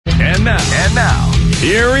And now,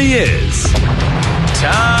 here he is,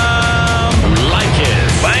 Tom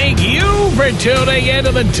Leykis. Thank you for tuning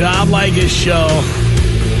into the Tom Leykis Show.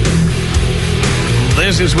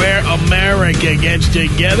 This is where America gets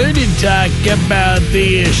together to talk about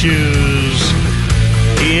the issues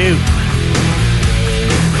you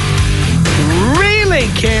really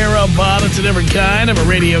care about. It's a different kind of a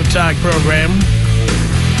radio talk program.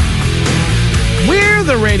 We're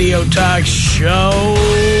the radio talk show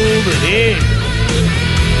that is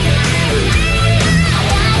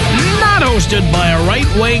not hosted by a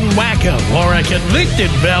right-wing wacko or a convicted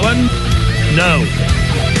felon. No.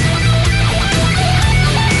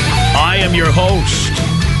 I am your host.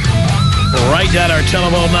 Write down our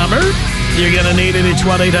telephone number. You're going to need it. It's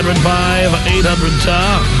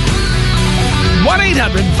 1-800-5800-TOM.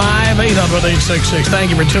 1-800-5800-866. Thank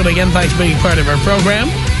you for tuning in. Thanks for being part of our program.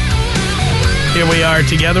 Here we are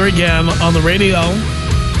together again on the radio.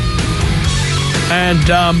 And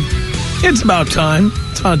it's about time.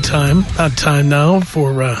 It's about time now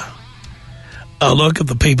for a look at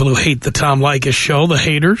the people who hate the Tom Leykis Show, the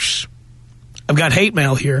haters. I've got hate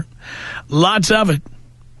mail here. Lots of it.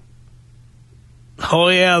 Oh,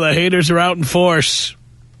 yeah, the haters are out in force.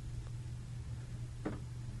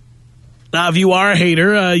 Now, if you are a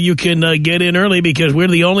hater, you can get in early because we're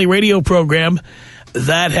the only radio program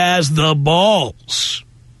that has the balls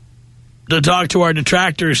to talk to our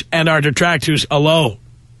detractors and our detractors alone.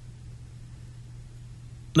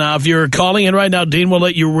 Now, if you're calling in right now, Dean will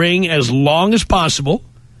let you ring as long as possible.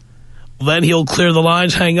 Then he'll clear the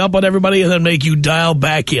lines, hang up on everybody, and then make you dial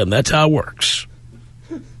back in. That's how it works.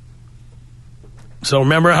 So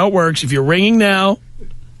remember how it works. If you're ringing now,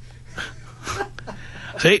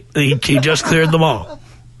 see, he just cleared them all.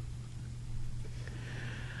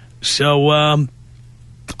 So, all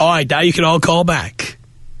right, now you can all call back.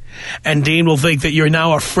 And Dean will think that you're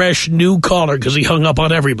now a fresh new caller because he hung up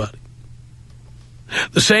on everybody.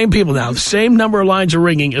 The same people now, the same number of lines are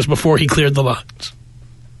ringing as before he cleared the lines.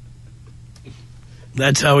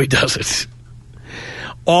 That's how he does it.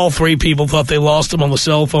 All three people thought they lost him on the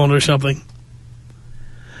cell phone or something.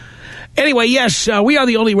 Anyway, yes, we are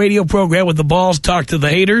the only radio program with the balls to talk to the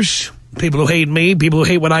haters. People who hate me, people who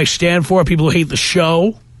hate what I stand for, people who hate the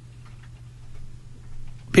show.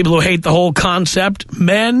 People who hate the whole concept.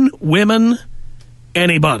 Men, women,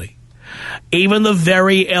 anybody. Even the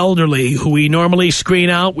very elderly who we normally screen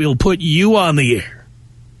out, we'll put you on the air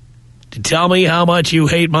to tell me how much you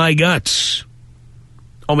hate my guts.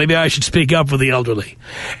 Oh, maybe I should speak up for the elderly.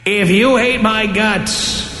 If you hate my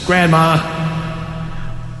guts, Grandma,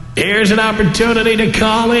 here's an opportunity to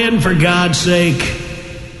call in, for God's sake.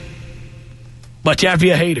 But you have to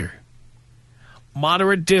be a hater.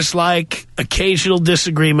 Moderate dislike, occasional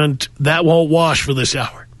disagreement, that won't wash for this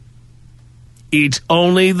hour. It's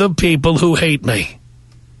only the people who hate me.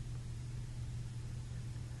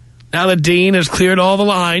 Now that Dean has cleared all the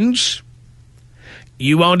lines,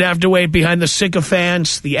 you won't have to wait behind the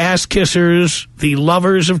sycophants, the ass-kissers, the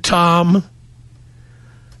lovers of Tom.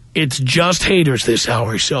 It's just haters this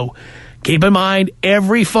hour, so keep in mind,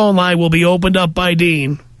 every phone line will be opened up by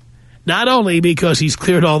Dean. Not only because he's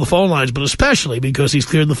cleared all the phone lines, but especially because he's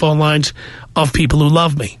cleared the phone lines of people who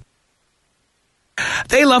love me.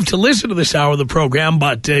 They love to listen to this hour of the program,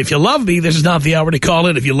 but if you love me, this is not the hour to call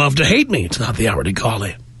in. If you love to hate me, it's not the hour to call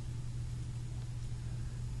in.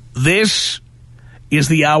 This is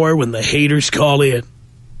the hour when the haters call in.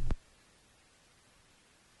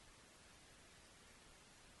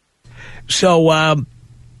 So,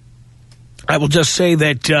 I will just say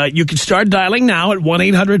that you can start dialing now at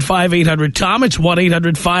 1-800-5800-TOM. It's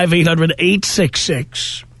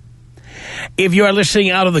 1-800-5800-866. If you are listening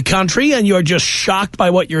out of the country and you're just shocked by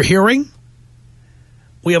what you're hearing,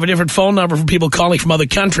 we have a different phone number for people calling from other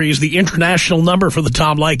countries. The international number for the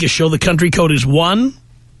Tom Leykis Show, the country code is 1.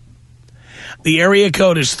 The area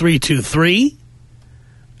code is 323.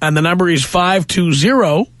 And the number is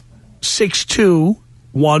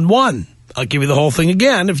 520-6211. I'll give you the whole thing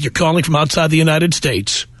again if you're calling from outside the United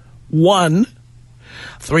States.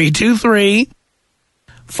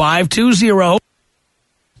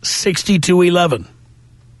 1-323-520-6211.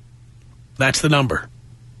 That's the number.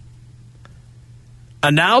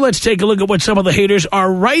 And now let's take a look at what some of the haters are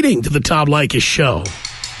writing to the Tom Leykis Show.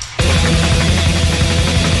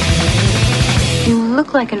 You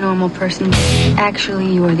look like a normal person.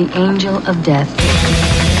 Actually, you are the angel of death.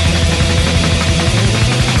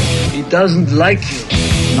 He doesn't like you.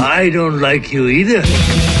 I don't like you either.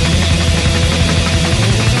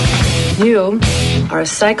 You are a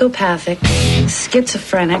psychopathic,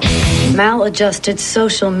 schizophrenic, maladjusted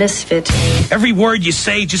social misfit. Every word you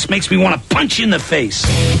say just makes me want to punch you in the face.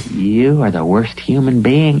 You are the worst human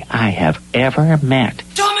being I have ever met.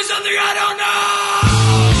 Tell me something I don't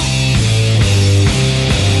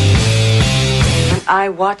know! When I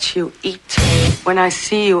watch you eat, when I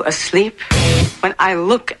see you asleep, when I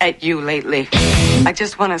look at you lately, I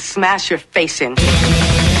just want to smash your face in. I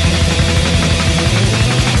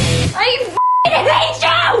hate you!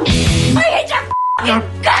 I hate your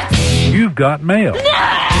guts! You've got mail.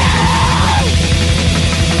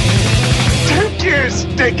 Take your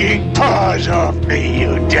stinking paws off me,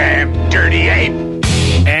 you damn dirty ape.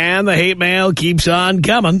 And the hate mail keeps on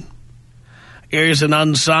coming. Here's an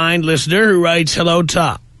unsigned listener who writes, Hello,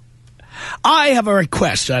 Tom. I have a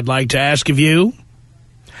request I'd like to ask of you.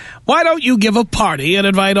 Why don't you give a party and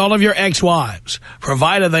invite all of your ex-wives,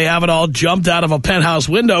 provided they haven't all jumped out of a penthouse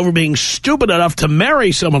window for being stupid enough to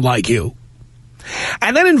marry someone like you?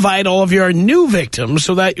 And then invite all of your new victims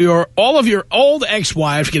so that all of your old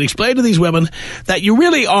ex-wives can explain to these women that you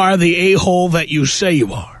really are the a-hole that you say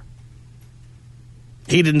you are.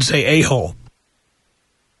 He didn't say a-hole.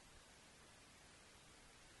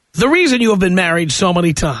 The reason you have been married so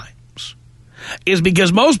many times is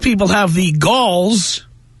because most people have the galls.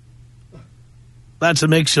 That's a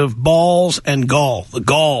mix of balls and gall. The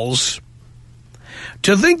galls.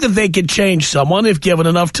 To think that they could change someone if given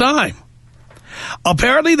enough time.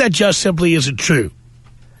 Apparently that just simply isn't true.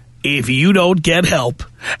 If you don't get help,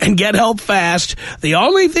 and get help fast, the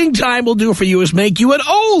only thing time will do for you is make you an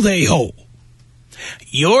old a-hole.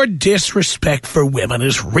 Your disrespect for women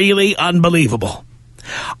is really unbelievable.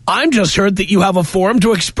 I'm just hurt that you have a forum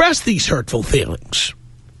to express these hurtful feelings.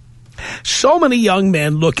 So many young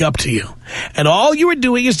men look up to you, and all you are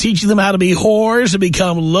doing is teaching them how to be whores and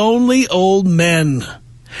become lonely old men.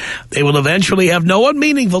 They will eventually have no one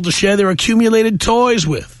meaningful to share their accumulated toys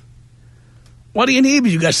with. What do you need?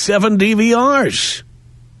 You got 7 DVRs,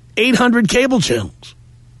 800 cable channels.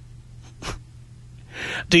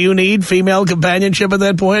 Do you need female companionship at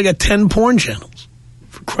that point? I got 10 porn channels.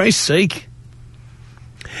 For Christ's sake.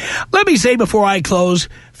 Let me say before I close,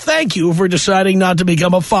 thank you for deciding not to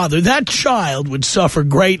become a father. That child would suffer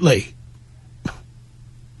greatly.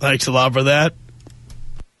 Thanks a lot for that.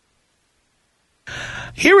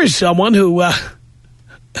 Here is someone who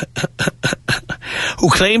who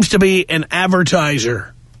claims to be an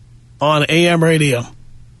advertiser on AM radio.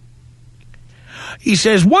 He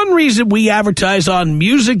says, one reason we advertise on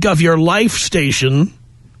Music of Your Life station,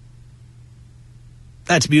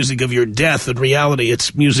 that's music of your death. In reality,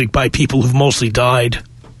 it's music by people who've mostly died.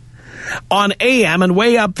 On AM and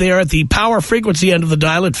way up there at the power frequency end of the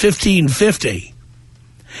dial at 1550,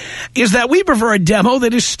 is that we prefer a demo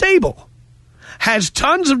that is stable, has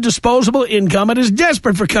tons of disposable income, and is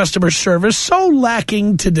desperate for customer service, so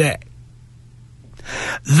lacking today.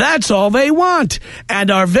 That's all they want, and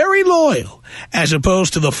are very loyal, as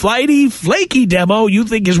opposed to the flighty, flaky demo you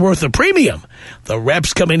think is worth a premium. The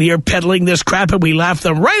reps come in here peddling this crap, and we laugh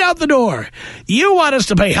them right out the door. You want us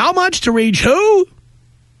to pay how much to reach who?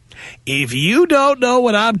 If you don't know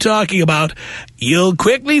what I'm talking about, you'll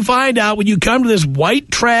quickly find out when you come to this white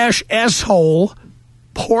trash S-hole,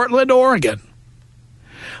 Portland, Oregon.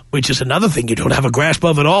 Which is another thing you don't have a grasp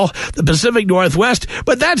of at all, the Pacific Northwest,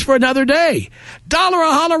 but that's for another day. Dollar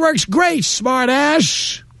a holler works great, smart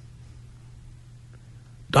ass.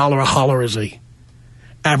 Dollar a holler is a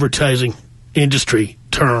advertising industry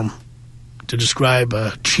term to describe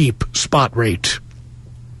a cheap spot rate.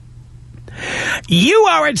 You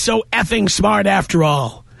aren't so effing smart after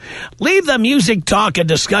all. Leave the music talk and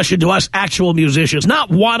discussion to us actual musicians, not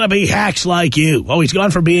wannabe hacks like you. Oh, he's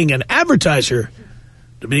gone from being an advertiser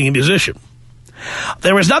to being a musician.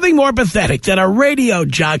 There is nothing more pathetic than a radio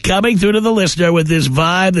jock coming through to the listener with this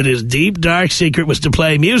vibe that his deep, dark secret was to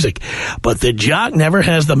play music. But the jock never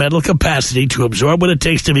has the mental capacity to absorb what it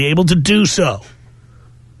takes to be able to do so.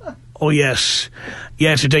 Oh, yes.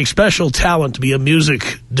 Yes, it takes special talent to be a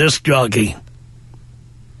music disc jockey.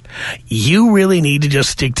 You really need to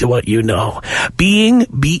just stick to what you know. Being,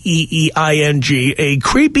 B-E-E-I-N-G, a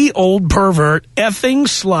creepy old pervert, effing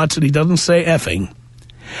sluts, and he doesn't say effing,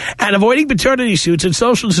 and avoiding paternity suits and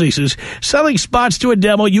social diseases, selling spots to a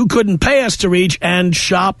demo you couldn't pay us to reach, and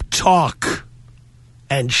shop talk.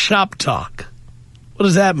 And shop talk. What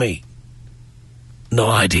does that mean? No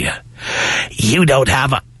idea. You don't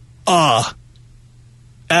have a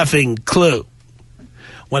effing clue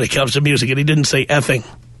when it comes to music, and he didn't say effing.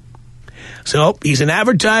 So, he's an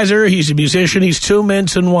advertiser, he's a musician, he's 2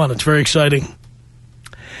 mints in one. It's very exciting.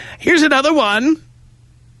 Here's another one.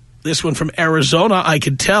 This one from Arizona, I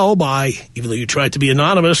could tell by, even though you tried to be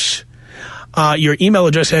anonymous, your email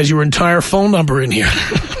address has your entire phone number in here.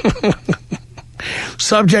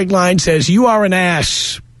 Subject line says, you are an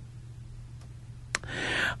ass.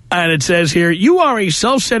 And it says here, you are a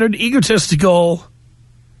self-centered, egotistical,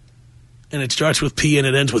 and it starts with P and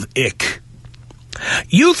it ends with ick.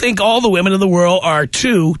 You think all the women in the world are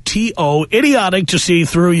too, T-O, idiotic to see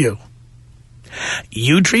through you.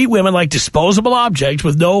 You treat women like disposable objects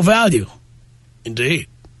with no value. Indeed.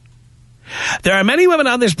 There are many women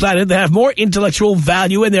on this planet that have more intellectual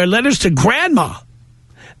value in their letters to grandma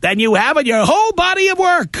than you have in your whole body of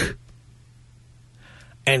work.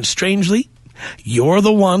 And strangely, you're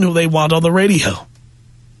the one who they want on the radio.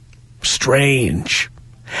 Strange.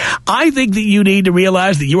 I think that you need to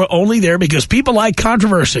realize that you are only there because people like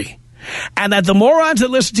controversy. And that the morons that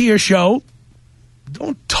listen to your show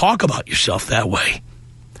don't talk about yourself that way.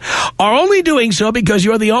 Are only doing so because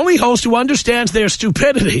you're the only host who understands their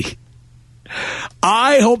stupidity.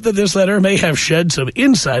 I hope that this letter may have shed some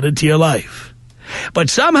insight into your life. But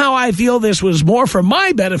somehow I feel this was more for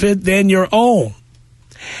my benefit than your own.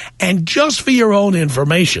 And just for your own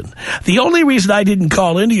information, the only reason I didn't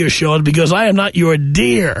call into your show is because I am not your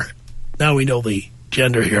dear. Now we know the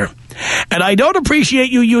gender here. And I don't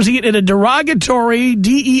appreciate you using it in a derogatory,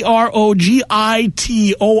 D-E-R-O-G-I-T-O-R-Y,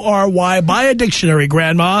 by a dictionary,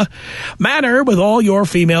 Grandma, manner with all your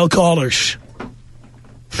female callers.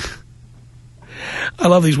 I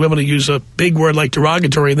love these women who use a big word like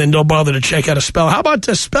derogatory and then don't bother to check how to spell. How about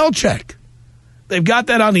the spell check? They've got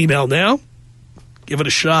that on email now. Give it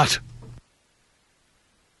a shot.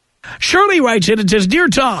 Shirley writes in and says, Dear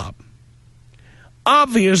Tom,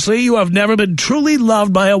 obviously you have never been truly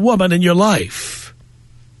loved by a woman in your life.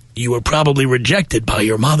 You were probably rejected by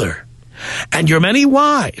your mother and your many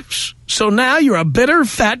wives. So now you're a bitter,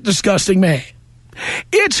 fat, disgusting man.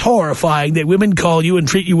 It's horrifying that women call you and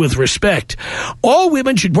treat you with respect. All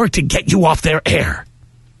women should work to get you off their air.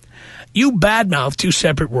 You badmouth two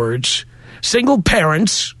separate words. Single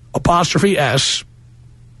parents, apostrophe S.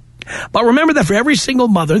 But remember that for every single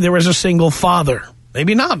mother, there is a single father.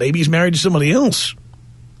 Maybe not. Maybe he's married to somebody else.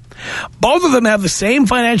 Both of them have the same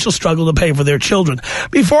financial struggle to pay for their children.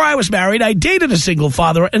 Before I was married, I dated a single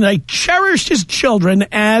father, and I cherished his children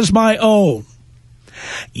as my own.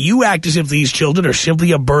 You act as if these children are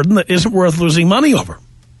simply a burden that isn't worth losing money over.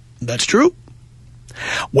 That's true.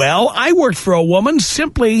 Well, I worked for a woman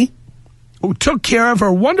who took care of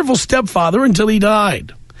her wonderful stepfather until he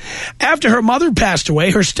died. After her mother passed away,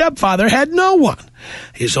 her stepfather had no one.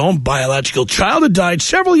 His own biological child had died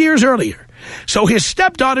several years earlier. So his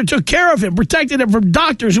stepdaughter took care of him, protected him from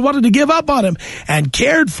doctors who wanted to give up on him, and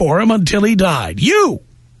cared for him until he died. You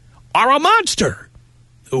are a monster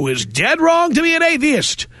who is dead wrong to be an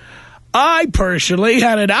atheist. I personally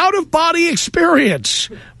had an out-of-body experience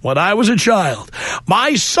when I was a child.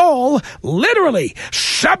 My soul literally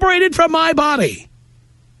separated from my body.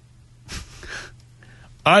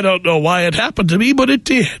 I don't know why it happened to me, but it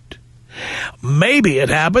did. Maybe it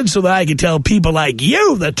happened so that I could tell people like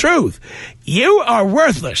you the truth. You are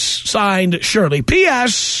worthless. Signed, Shirley.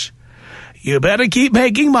 P.S. You better keep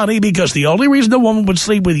making money because the only reason a woman would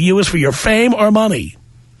sleep with you is for your fame or money.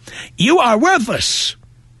 You are worthless.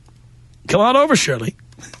 Come on over, Shirley.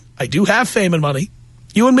 I do have fame and money.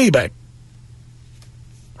 You and me, babe.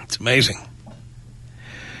 It's amazing.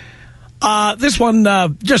 This one,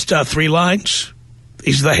 just 3 lines.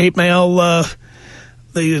 These are the hate mail,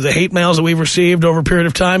 the hate mails that we've received over a period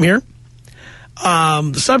of time here.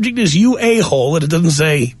 The subject is you a-hole, and it doesn't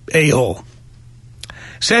say a-hole.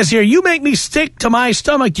 Says here, you make me stick to my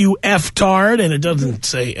stomach, you F-tard, and it doesn't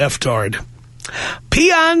say F-tard.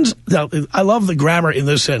 Peons, now, I love the grammar in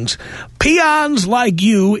this sentence. Peons like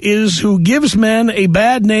you is who gives men a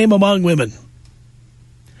bad name among women.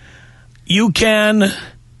 You can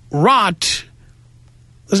rot.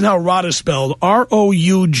 Listen how rot is spelled.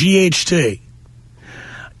 R-O-U-G-H-T.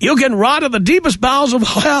 You can rot in the deepest bowels of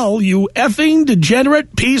hell, you effing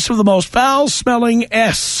degenerate piece of the most foul-smelling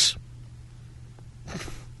S.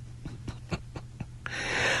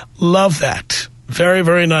 Love that. Very,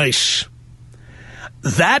 very nice.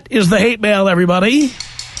 That is the hate mail, everybody.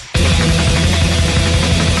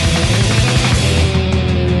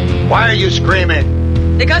 Why are you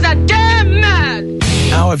screaming? Because I'm damn mad.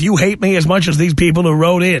 Now, if you hate me as much as these people who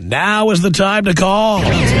wrote in, now is the time to call. Tom.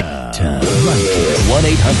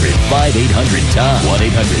 1-800-5800-TOM.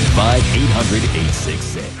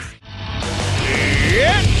 1-800-5800-866.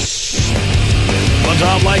 It's the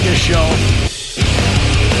Tom Leykis Show.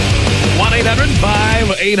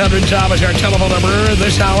 1-800-5800-TOM is our telephone number.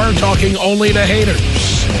 This hour, talking only to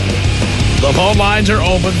haters. The phone lines are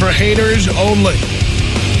open for haters only.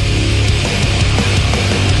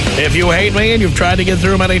 If you hate me and you've tried to get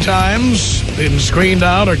through many times, been screened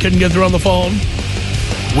out, or couldn't get through on the phone,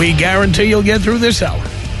 we guarantee you'll get through this hour.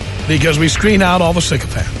 because we screen out all the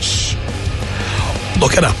sycophants.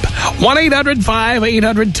 Look it up.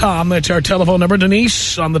 1-800-5800-TOM. That's our telephone number.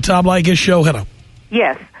 Denise on the Tom Leykis show. Hello.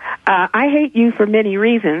 Yes. I hate you for many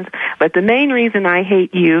reasons, but the main reason I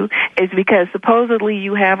hate you is because supposedly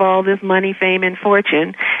you have all this money, fame, and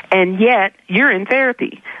fortune, and yet you're in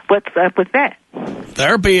therapy. What's up with that?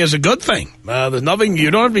 Therapy is a good thing. There's nothing.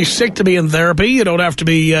 You don't have to be sick to be in therapy. You don't have to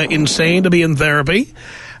be insane to be in therapy.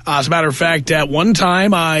 As a matter of fact, at one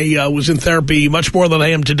time, I was in therapy much more than I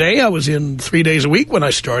am today. I was in 3 days a week when I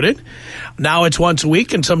started. Now it's once a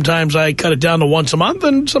week, and sometimes I cut it down to once a month,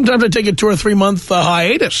 and sometimes I take a 2 or 3 month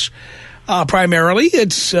hiatus. Primarily,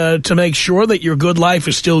 it's to make sure that your good life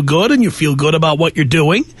is still good and you feel good about what you're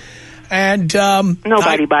doing. And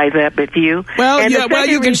nobody buys that but you. Well, and yeah, well,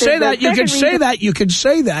 you can say that. You can say that. You can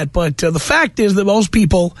say that. But the fact is that most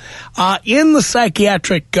people in the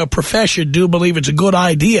psychiatric profession do believe it's a good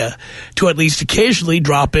idea to at least occasionally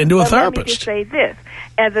drop into a therapist. Let me just say this.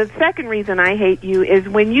 And the second reason I hate you is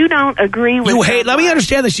when you don't agree with you hate. someone, let me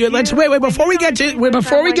understand this. Let's wait before we get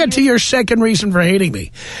to your second reason for hating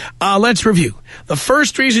me. Let's review. The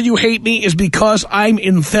first reason you hate me is because I'm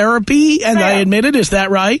in therapy, and I admit it. Is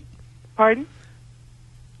that right? Pardon?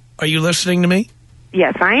 Are you listening to me?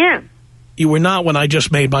 Yes, I am. You were not when I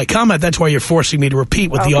just made my comment. That's why you're forcing me to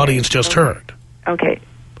repeat what the audience just heard. Okay.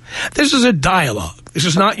 This is a dialogue. This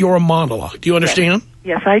is not your monologue. Do you understand?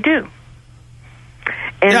 Yes, I do.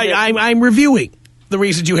 And I'm reviewing the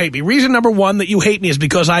reasons you hate me. Reason number one that you hate me is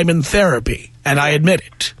because I'm in therapy, and I admit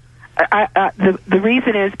it. The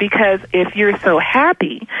reason is because if you're so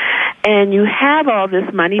happy and you have all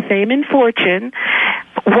this money, fame, and fortune,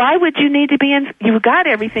 why would you need to be in? You've got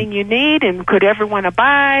everything you need and could ever want to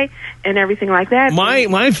buy and everything like that.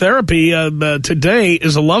 My therapy today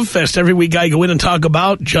is a love fest. Every week I go in and talk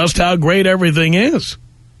about just how great everything is.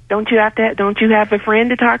 Don't you have a friend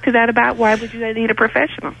to talk to that about? Why would you need a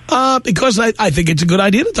professional? Because I think it's a good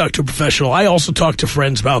idea to talk to a professional. I also talk to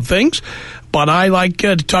friends about things, but I like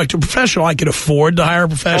to talk to a professional. I can afford to hire a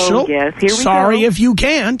professional. Oh, yes. Here we Sorry go. if you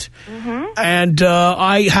can't. And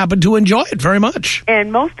I happen to enjoy it very much.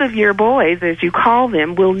 And most of your boys, as you call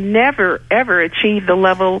them, will never, ever achieve the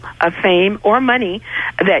level of fame or money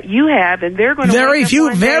that you have, and they're going to very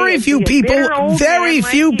few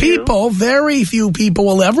people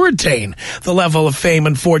will ever attain the level of fame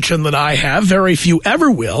and fortune that I have. Very few ever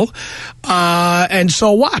will. And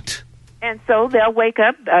so what? And so they'll wake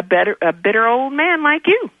up a bitter old man like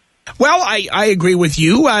you. Well, I agree with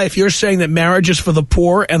you. If you're saying that marriage is for the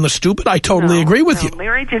poor and the stupid, I totally agree with you.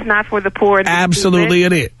 Marriage is not for the poor and the Absolutely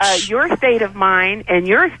stupid. It is. Your state of mind and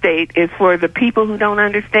your state is for the people who don't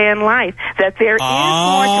understand life. That there is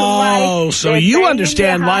more to life. Oh, so you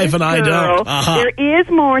understand life and I don't. There is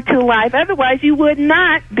more to life. Otherwise, you would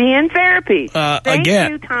not be in therapy. Thank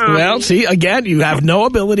you, Tom. Well, see, again, you have no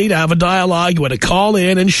ability to have a dialogue. You want to call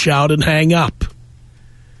in and shout and hang up.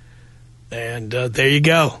 And there you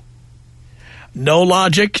go. No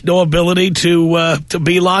logic, no ability to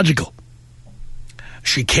be logical.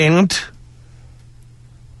 She can't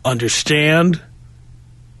understand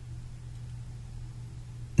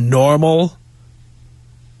normal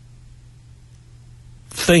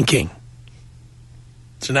thinking.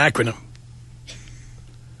 It's an acronym.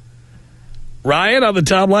 Ryan on the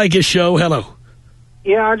Tom Leykis show. Hello.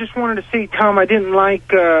 Yeah, I just wanted to see, Tom, I didn't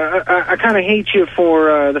like, I kind of hate you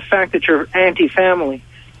for the fact that you're anti-family.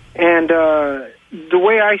 And the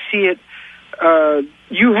way I see it,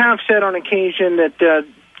 you have said on occasion that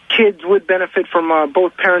kids would benefit from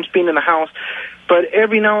both parents being in the house. But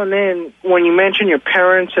every now and then, when you mention your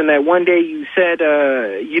parents and that one day you said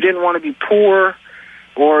you didn't want to be poor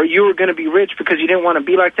or you were going to be rich because you didn't want to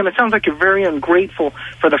be like them, it sounds like you're very ungrateful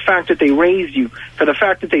for the fact that they raised you, for the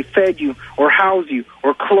fact that they fed you or housed you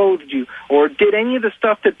or clothed you or did any of the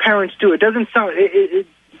stuff that parents do. It doesn't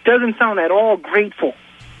sound at all grateful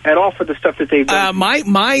at all for the stuff that they've done.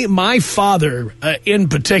 My father, in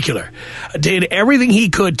particular, did everything he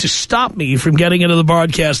could to stop me from getting into the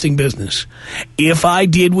broadcasting business. If I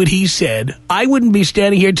did what he said, I wouldn't be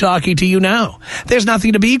standing here talking to you now. There's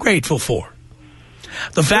nothing to be grateful for.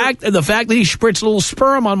 The fact that he spritzed a little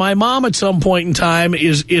sperm on my mom at some point in time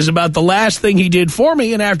is about the last thing he did for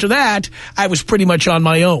me, and after that, I was pretty much on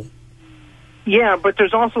my own. Yeah, but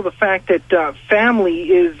there's also the fact that family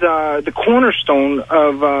is the cornerstone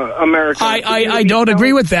of America. I don't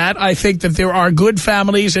agree with that. I think that there are good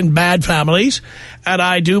families and bad families, and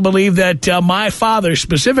I do believe that my father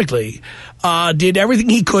specifically did everything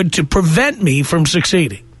he could to prevent me from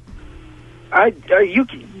succeeding.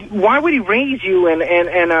 Why would he raise you and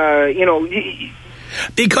you know...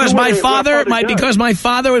 Because my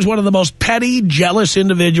father is one of the most petty, jealous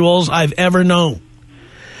individuals I've ever known.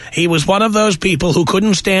 He was one of those people who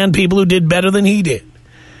couldn't stand people who did better than he did.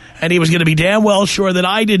 And he was going to be damn well sure that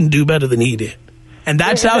I didn't do better than he did. And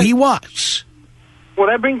that's how he was. Well,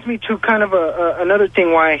 that brings me to kind of another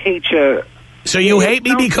thing why I hate you. So you hate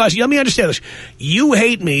me because, let me understand this. You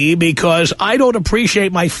hate me because I don't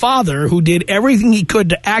appreciate my father, who did everything he could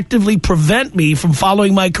to actively prevent me from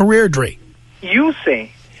following my career dream. You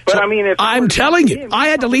say. But So I mean, if I'm telling you, I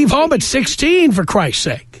had to leave home at 16, for Christ's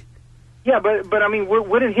sake. Yeah, but I mean,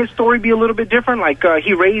 wouldn't his story be a little bit different? Like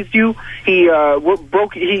he raised you, he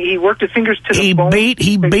worked his fingers to the bone.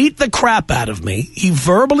 He beat the crap out of me. He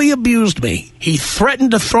verbally abused me. He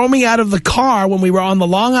threatened to throw me out of the car when we were on the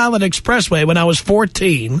Long Island Expressway when I was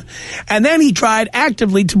 14, and then he tried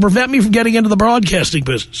actively to prevent me from getting into the broadcasting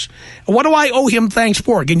business. What do I owe him thanks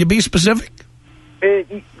for? Can you be specific?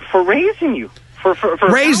 For raising you. For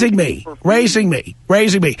raising me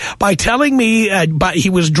by telling me he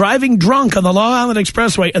was driving drunk on the Long Island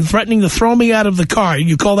Expressway and threatening to throw me out of the car.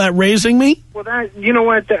 You call that raising me? Well, you know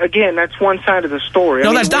what? Again, that's one side of the story.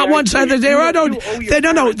 No, that's not one side of the story.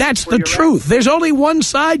 No, that's the truth. There's only one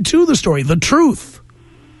side to the story, the truth.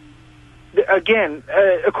 Again,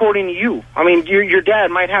 according to you. I mean, your dad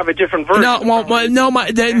might have a different version. No,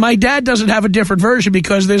 my dad doesn't have a different version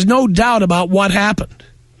because there's no doubt about what happened.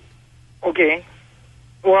 Okay.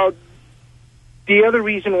 Well, the other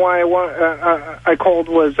reason why I called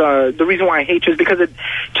was the reason why I hate you is because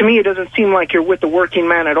to me it doesn't seem like you're with the working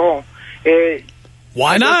man at all.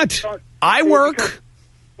 Why not? I work. Because,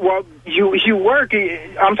 well, you work.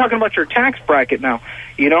 I'm talking about your tax bracket now.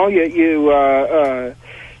 You know, you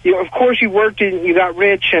of course you worked and you got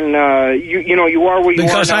rich and you are where you are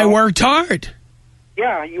now. Because I worked hard.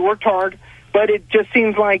 Yeah, you worked hard. But it just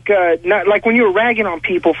seems like like when you were ragging on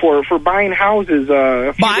people for buying houses.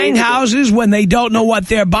 Buying houses when they don't know what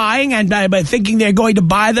they're buying and by thinking they're going to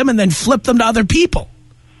buy them and then flip them to other people.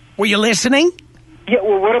 Were you listening? Yeah,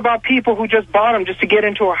 well, what about people who just bought them just to get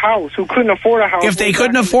into a house, who couldn't afford a house? If they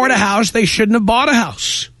couldn't afford a house, they shouldn't have bought a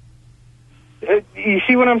house. You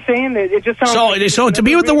see what I'm saying? It just sounds so to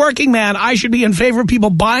be with the working man, I should be in favor of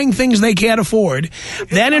people buying things they can't afford,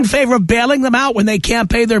 then in favor of bailing them out when they can't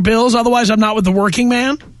pay their bills. Otherwise, I'm not with the working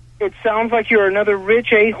man. It sounds like you're another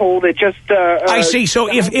rich a-hole that just. I see. So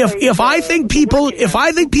if I think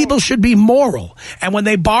people should be moral, and when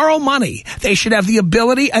they borrow money, they should have the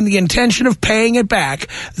ability and the intention of paying it back,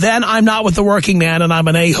 then I'm not with the working man, and I'm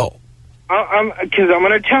an a-hole. Because I'm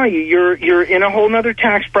going to tell you, you're in a whole nother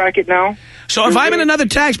tax bracket now. So if I'm in another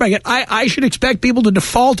tax bracket, I should expect people to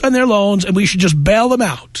default on their loans, and we should just bail them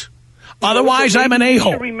out. Otherwise, I'm an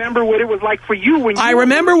a-hole. You remember what it was like for you when I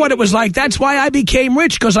remember what it was like. That's why I became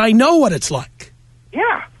rich, because I know what it's like.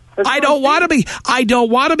 Yeah. I don't want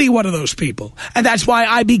to be one of those people. And that's why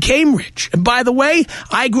I became rich. And by the way,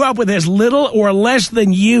 I grew up with as little or less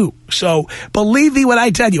than you. So believe me when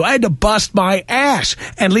I tell you, I had to bust my ass.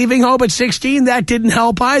 And leaving home at 16, that didn't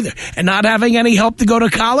help either. And not having any help to go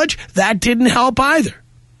to college, that didn't help either.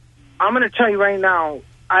 I'm going to tell you right now,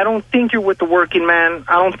 I don't think you're with the working man.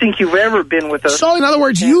 I don't think you've ever been with us. So, in other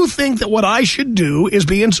words, you think that what I should do is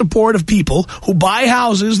be in support of people who buy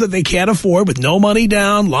houses that they can't afford with no money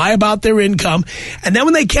down, lie about their income, and then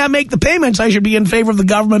when they can't make the payments, I should be in favor of the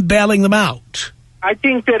government bailing them out. I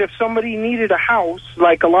think that if somebody needed a house,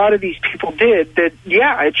 like a lot of these people did, that,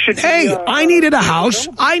 yeah, it should Hey, be... I needed a house.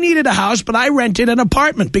 I needed a house, but I rented an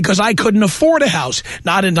apartment because I couldn't afford a house.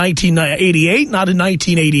 Not in 1988, not in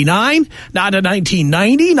 1989, not in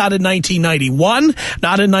 1990, not in 1991,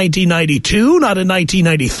 not in 1992, not in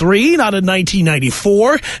 1993, not in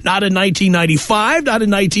 1994, not in 1995, not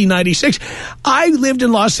in 1996. I lived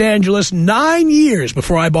in Los Angeles 9 years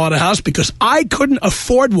before I bought a house because I couldn't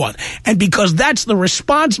afford one. And because that's the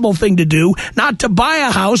responsible thing to do, not to buy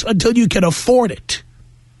a house until you can afford it.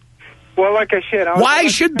 Well, like I said... Why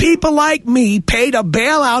should people like me pay to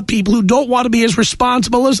bail out people who don't want to be as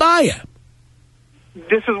responsible as I am?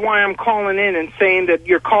 This is why I'm calling in and saying that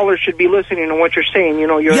your callers should be listening to what you're saying. You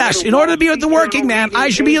know, yes, in order to be with the working man, I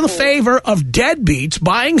should be in favor of deadbeats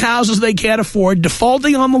buying houses they can't afford,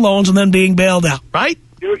 defaulting on the loans, and then being bailed out, right?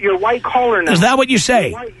 You're white collar now. Is that what you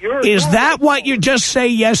say? Is that what you just say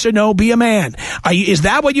yes or no, be a man? Is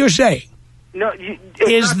that what you're saying? No.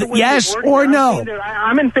 Yes or no?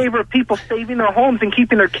 I'm in favor of people saving their homes and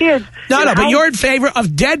keeping their kids. No, but you're in favor of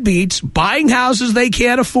deadbeats buying houses they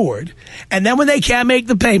can't afford, and then when they can't make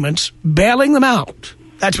the payments, bailing them out.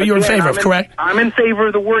 That's what you're in favor of, correct? I'm in favor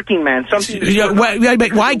of the working man.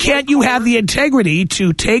 Why can't you have the integrity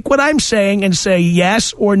to take what I'm saying and say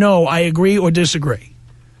yes or no, I agree or disagree?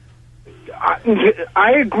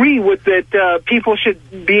 I agree with that. People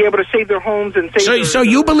should be able to save their homes and save. So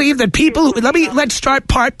you believe that people? Let's start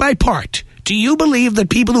part by part. Do you believe that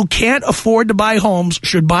people who can't afford to buy homes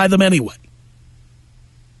should buy them anyway?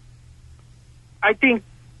 I think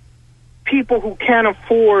people who can't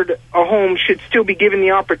afford a home should still be given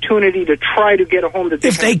the opportunity to try to get a home that they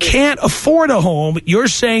If they can't afford a home, you're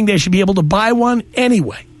saying they should be able to buy one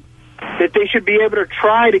anyway. That they should be able to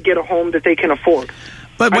try to get a home that they can afford.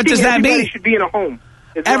 But what does that mean? Everybody should be in a home.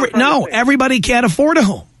 No, everybody can't afford a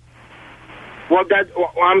home. Well,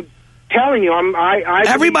 I'm telling you,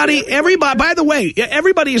 everybody. By the way,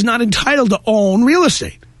 everybody is not entitled to own real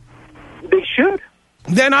estate. They should.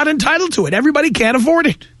 They're not entitled to it. Everybody can't afford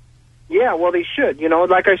it. Yeah, well, they should. You know,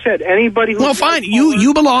 like I said, anybody who... Well, fine.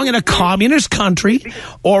 You belong in a communist country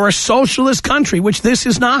or a socialist country, which this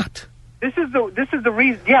is not. This is the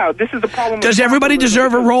reason. Yeah, this is the problem. Does everybody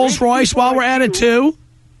deserve a Rolls Royce while we're at it, too?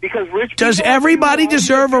 Because rich. Does everybody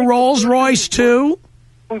deserve a Rolls Royce, too?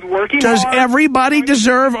 Who's working Does hard? everybody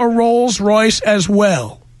deserve a Rolls Royce as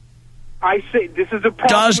well? I say this is the problem.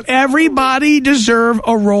 Does everybody deserve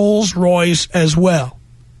a Rolls Royce as well?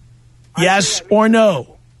 Yes or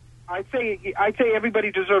no? I'd say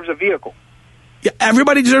everybody deserves a vehicle. Yeah,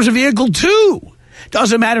 everybody deserves a vehicle, too.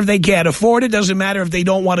 Doesn't matter if they can't afford it. Doesn't matter if they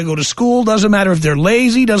don't want to go to school. Doesn't matter if they're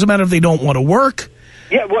lazy. Doesn't matter if they don't want to work.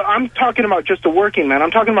 Yeah, well, I'm talking about just the working man.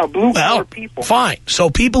 I'm talking about blue-collar people. Fine. So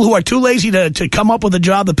people who are too lazy to come up with a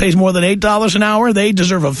job that pays more than $8 an hour, they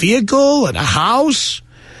deserve a vehicle and a house?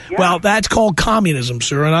 Yeah. Well, that's called communism,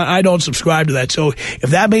 sir, and I don't subscribe to that. So if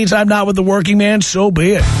that means I'm not with the working man, so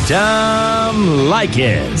be it. Tom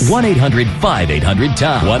Leykis.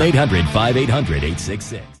 1-800-5800-TOM.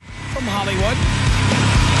 1-800-5800-866. From Hollywood,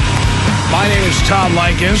 my name is Tom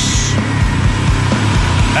Leykis,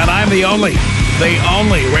 and I'm the only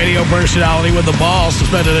radio personality with the balls to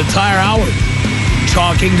spend an entire hour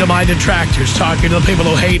talking to my detractors, talking to the people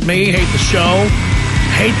who hate me, hate the show,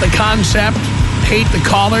 hate the concept, hate the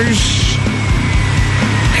callers,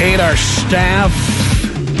 hate our staff.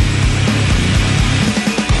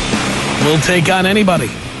 We'll take on anybody.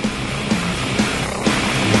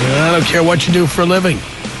 I don't care what you do for a living.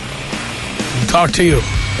 I'll talk to you.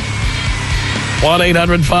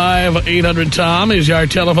 1-800-5800-TOM is our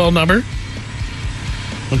telephone number.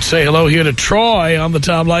 Let's say hello here to Troy on the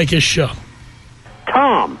Tom Leykis show.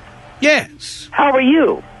 Tom. Yes. How are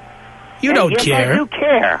you? You don't care. I do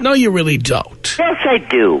care. No, you really don't. Yes, I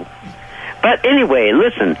do. But anyway,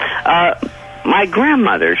 listen. My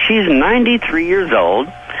grandmother, she's 93 years old,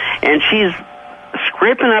 and she's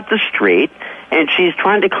scraping up the street, and she's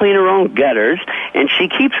trying to clean her own gutters, and she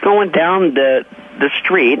keeps going down the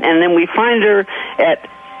street, and then we find her at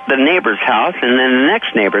the neighbor's house, and then the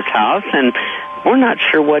next neighbor's house, and we're not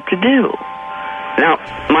sure what to do. Now,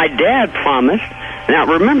 my dad promised. Now,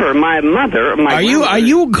 remember, my mother... Are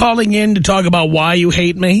you calling in to talk about why you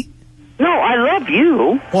hate me? No, I love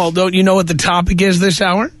you. Well, don't you know what the topic is this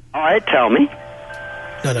hour? All right, tell me.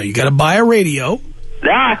 No, you got to buy a radio.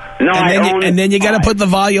 And then you got to put the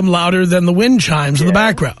volume louder than the wind chimes in the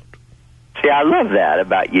background. See, I love that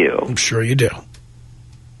about you. I'm sure you do.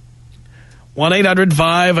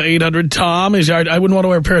 1-800-5800-TOM is our... I wouldn't want to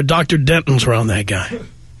wear a pair of Dr. Dentons around that guy.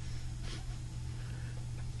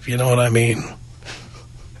 If you know what I mean.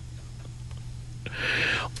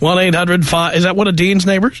 1-800-5... Is that one of Dean's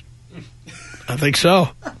neighbors? I think so.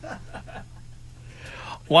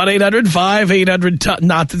 1-800-5800-TOM.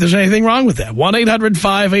 Not that there's anything wrong with that.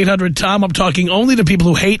 1-800-5800-TOM. I'm talking only to people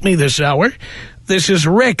who hate me this hour. This is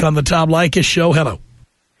Rick on the Tom Leykis show. Hello.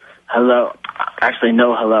 Hello. Actually,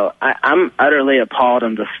 no hello. I'm utterly appalled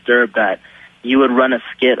and disturbed that you would run a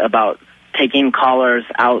skit about taking callers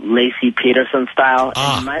out Lacey Peterson style.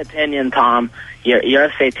 In my opinion, Tom, you're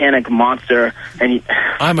a satanic monster. And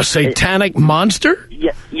I'm a satanic monster?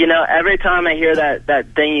 Yeah, you know, every time I hear that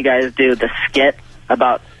thing you guys do, the skit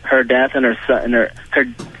about her death and her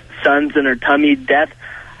sons and her tummy death,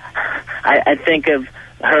 I think of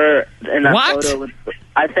her in that photo.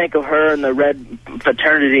 I think of her in the red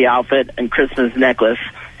fraternity outfit and Christmas necklace,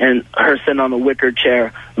 and her sitting on the wicker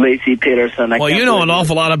chair, Lacey Peterson. Well, you know an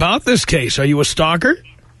awful lot about this case. Are you a stalker?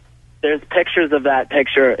 There's pictures of that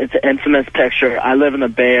picture. It's an infamous picture. I live in the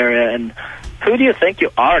Bay Area, and who do you think you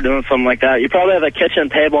are doing something like that? You probably have a kitchen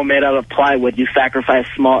table made out of plywood you sacrifice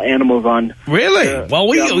small animals on. Really? Well,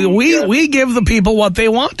 we give the people what they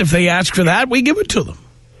want. If they ask for that, we give it to them.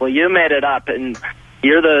 Well, you made it up, and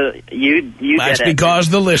you That's did it. because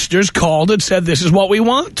the listeners called and said this is what we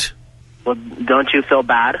want. Well, don't you feel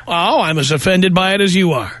bad? Oh, I'm as offended by it as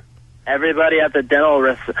you are. Everybody at the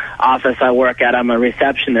dental office I work at, I'm a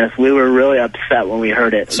receptionist. We were really upset when we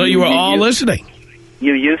heard it. So you were all listening?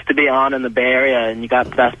 You used to be on in the Bay Area, and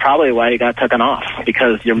that's probably why you got taken off,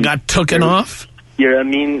 because you're... Got taken off?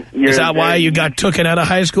 Is that why you got taken out of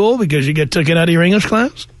high school? Because you get taken out of your English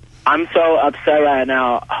class? I'm so upset right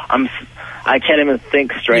now. I can't even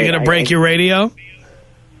think straight. You're going to break your radio?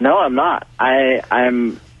 No, I'm not.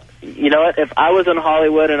 I'm... You know what? If I was in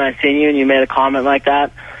Hollywood and I seen you and you made a comment like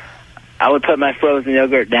that, I would put my frozen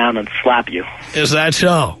yogurt down and slap you. Is that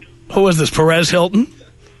so? Who is this, Perez Hilton?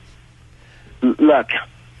 Look.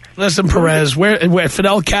 Listen, Perez, where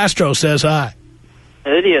Fidel Castro says hi.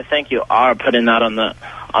 Who do you think you are putting that on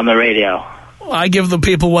the radio? Well, I give the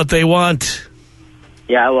people what they want.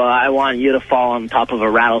 Yeah, well, I want you to fall on top of a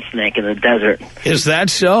rattlesnake in the desert. Is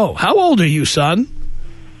that so? How old are you, son?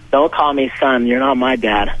 Don't call me son. You're not my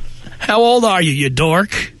dad. How old are you, you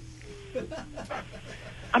dork?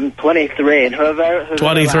 I'm 23. And whoever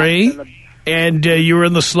 23? And you were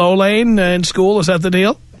in the slow lane in school? Is that the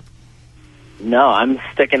deal? No, I'm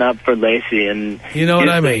sticking up for Lacey. And you know what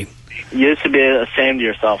I mean? You used to be ashamed of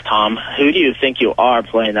yourself, Tom. Who do you think you are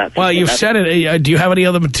playing that? Well, you've said it. Do you have any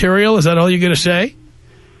other material? Is that all you're going to say?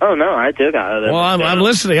 Oh, no, I do got other material. I'm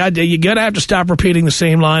listening. You're going to have to stop repeating the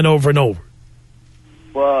same line over and over.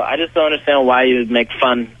 Well, I just don't understand why you would make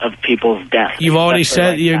fun of people's death. You've already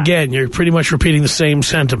said, again, you're pretty much repeating the same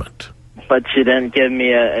sentiment. But you didn't give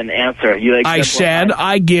me an answer. I said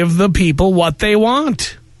I give the people what they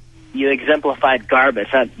want. You exemplified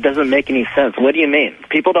garbage. That doesn't make any sense. What do you mean?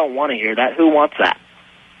 People don't want to hear that. Who wants that?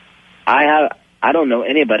 I don't know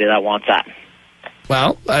anybody that wants that.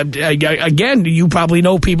 Well, again, you probably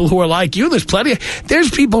know people who are like you.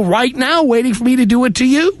 There's people right now waiting for me to do it to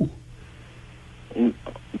you.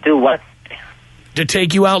 Do what? To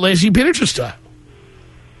take you out Lacey Peterson style.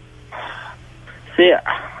 See,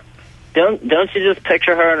 don't you just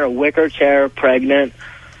picture her in a wicker chair, pregnant,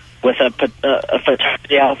 with a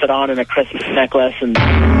fraternity outfit on and a Christmas necklace and...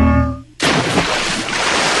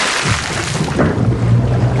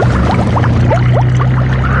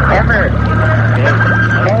 Emmer.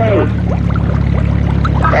 Hey.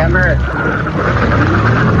 Emmer.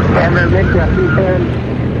 Emmer, Mitch, I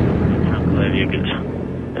can't believe you could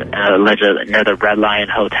live near the Red Lion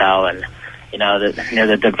Hotel and, you know, near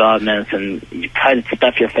the developments, and you try to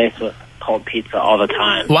stuff your face with cold pizza all the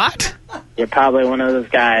time. What? You're probably one of those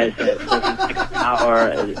guys that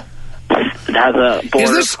has a border.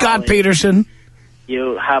 Is this Scott Peterson?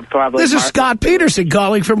 You have probably... This is Scott Peterson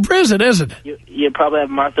calling from prison, isn't it? You probably have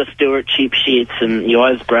Martha Stewart cheap sheets, and you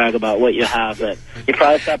always brag about what you have. But you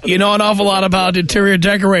probably you know an awful lot about interior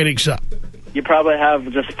decorating stuff. You probably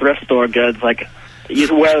have just thrift store goods, like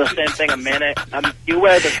you wear the same thing a minute. You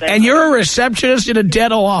wear the same. And you're a receptionist in a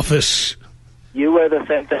dental office. You wear the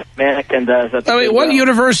same thing a mannequin does. What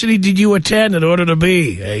university did you attend in order to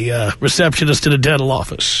be a receptionist in a dental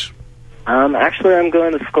office? Actually, I'm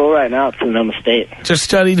going to school right now at Sonoma State. To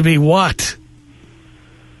study to be what?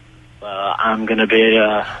 I'm going to be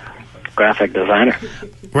a graphic designer.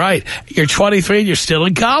 Right. You're 23 and you're still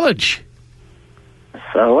in college.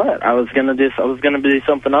 So what? I was going to do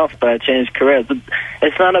something else, but I changed careers.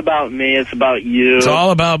 It's not about me. It's about you. It's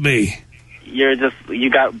all about me. You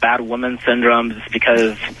got bad woman syndrome just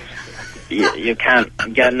because you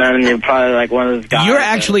can't get none, and you're probably like one of those guys. You're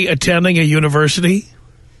actually attending a university?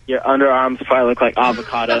 Your underarms probably look like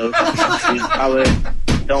avocados. You probably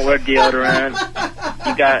don't wear deodorant.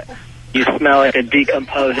 You smell like a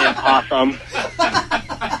decomposing possum.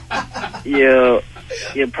 You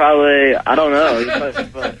probably, I don't know, you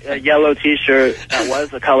put a yellow T-shirt that was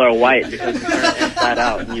the color of white because you turned it inside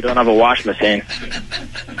out and you don't have a wash machine.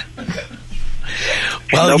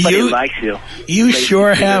 Well, nobody likes you. You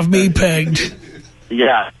sure have me pegged.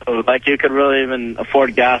 Yeah, like you could really even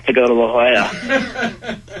afford gas to go to La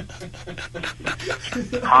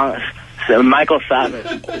Jolla. So Michael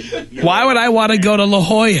Savage. Why would I want to go to La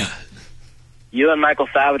Jolla? You and Michael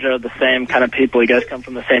Savage are the same kind of people. You guys come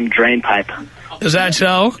from the same drain pipe. Is that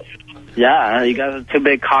so? Yeah, you guys are two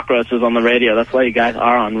big cockroaches on the radio. That's why you guys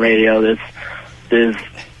are on radio. It's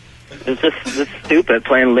just stupid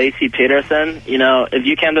playing Lacey Peterson. You know, if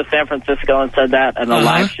you came to San Francisco and said that at a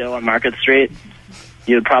live show on Market Street,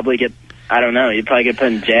 you'd probably get, I don't know, you'd probably get put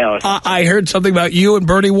in jail. I heard something about you and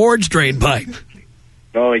Bernie Ward's drain pipe.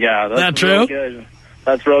 Oh, yeah. That's true? Good.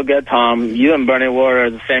 That's real good, Tom. You and Bernie Ward are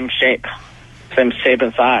the same shape and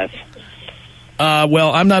size.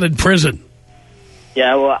 Well, I'm not in prison.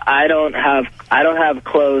 Yeah, well, I don't have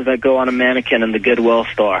clothes that go on a mannequin in the Goodwill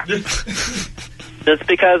store. Just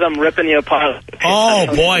because I'm ripping you apart. Oh,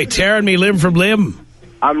 boy, tearing me limb from limb.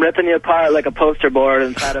 I'm ripping you apart like a poster board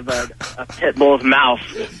inside of a pit bull's mouth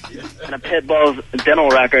and a pit bull's dental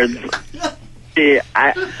records. See,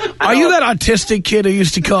 are you that autistic kid who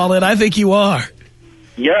used to call in? I think you are.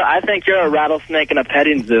 I think you're a rattlesnake in a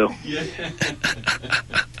petting zoo.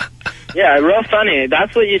 Yeah, real funny.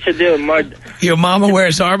 That's what you should do. More. Your mama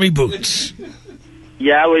wears army boots.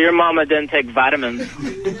 Yeah, well, your mama didn't take vitamins.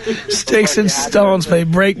 Sticks and stones may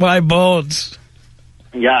break my bones.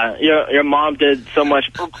 Yeah, your mom did so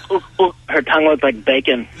much. Her tongue looked like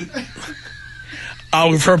bacon.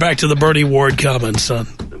 I'll refer back to the Bernie Ward comments, son.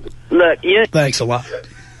 Look, thanks a lot.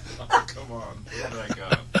 Oh, come on. Oh, my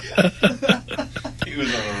God. He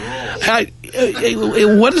was on a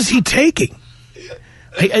roll. What is he taking?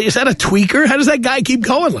 Is that a tweaker? How does that guy keep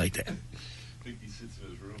going like that? I think he sits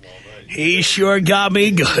in his room all night. He sure got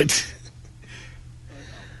me good.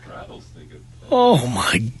 Oh,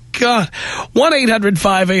 my God.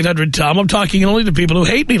 1-800-5800-TOM. I'm talking only to people who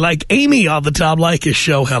hate me, like Amy on the Tom Leykis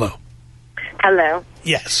show. Hello. Hello.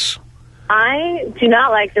 Yes. I do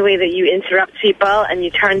not like the way that you interrupt people and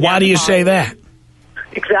you turn down Why do you say that?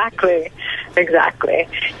 Exactly.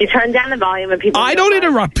 You turn down the volume and people... I don't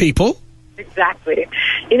interrupt people. Exactly.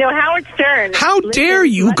 You know, Howard Stern... How dare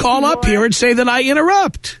you call up here and say that I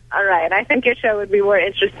interrupt? All right. I think your show would be more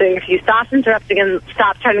interesting if you stopped interrupting and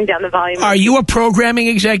stopped turning down the volume. Are you a programming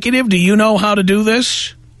executive? Do you know how to do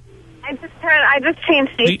this? I just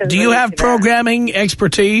changed stations. Do you have programming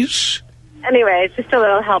expertise? Anyway, it's just a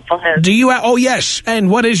little helpful hint. Do you? Oh, yes. And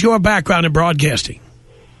what is your background in broadcasting?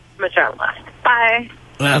 I'm a journalist. Bye.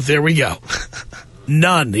 Well, there we go.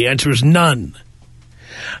 None. The answer is none.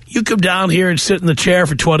 You come down here and sit in the chair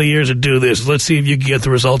for 20 years and do this. Let's see if you can get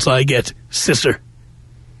the results I get, sister.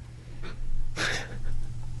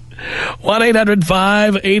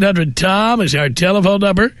 1-800-5800-TOM is our telephone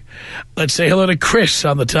number. Let's say hello to Chris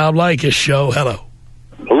on the Tom Leykis show. Hello.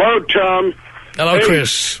 Hello, Tom. Hello, hey,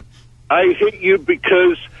 Chris. I hate you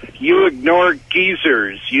because you ignore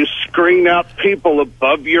geezers. You screen out people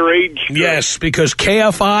above your age group. Yes, because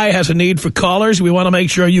KFI has a need for callers. We want to make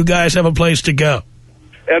sure you guys have a place to go.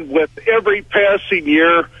 And with every passing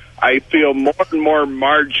year, I feel more and more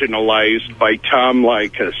marginalized by Tom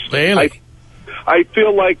Leykis. Really? I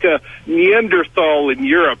feel like a Neanderthal in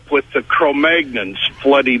Europe with the Cro-Magnons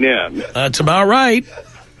flooding in. That's about right.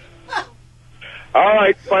 All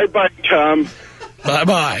right, bye-bye, Tom.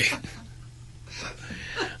 Bye-bye.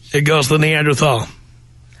 Here goes the Neanderthal.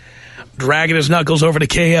 Dragging his knuckles over to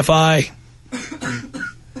KFI.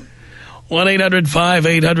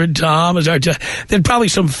 1-800-5800-TOM is our... There's probably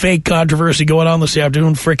some fake controversy going on this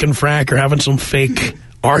afternoon. Frick and Frank are having some fake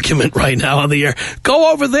argument right now on the air.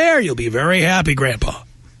 Go over there. You'll be very happy, Grandpa.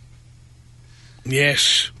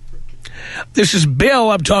 Yes. This is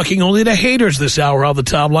Bill. I'm talking only to haters this hour on the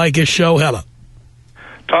Tom Leykis show. Hello.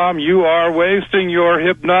 Tom, you are wasting your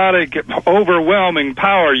hypnotic, overwhelming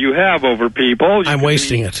power you have over people. I'm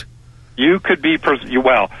wasting it. You could be,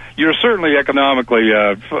 well, you're certainly economically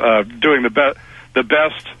doing the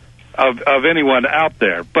best of anyone out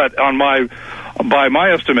there. But by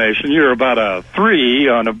my estimation, you're about a 3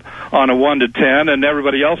 on a 1 to 10, and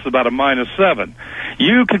everybody else is about a -7.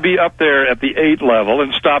 You could be up there at the 8 level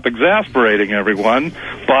and stop exasperating everyone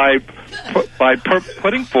by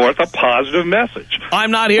putting forth a positive message.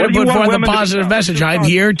 I'm not here to put forth a positive message. I'm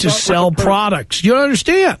here to sell products. You don't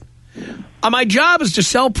understand? My job is to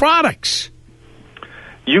sell products.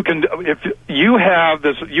 You can, if you have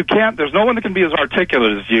this, you can't, there's no one that can be as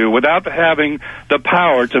articulate as you without having the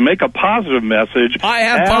power to make a positive message. I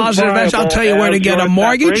have positive message. I'll tell you where to get a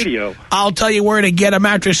mortgage. I'll tell you where to get a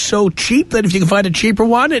mattress so cheap that if you can find a cheaper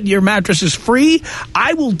one and your mattress is free,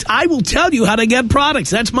 I will tell you how to get products.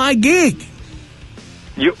 That's my gig.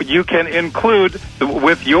 You can include,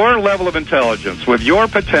 with your level of intelligence, with your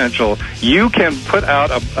potential, you can put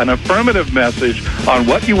out an affirmative message on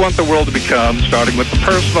what you want the world to become, starting with the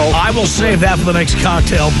personal. I will save that for the next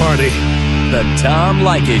cocktail party. The Tom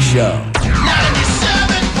Leykis Show.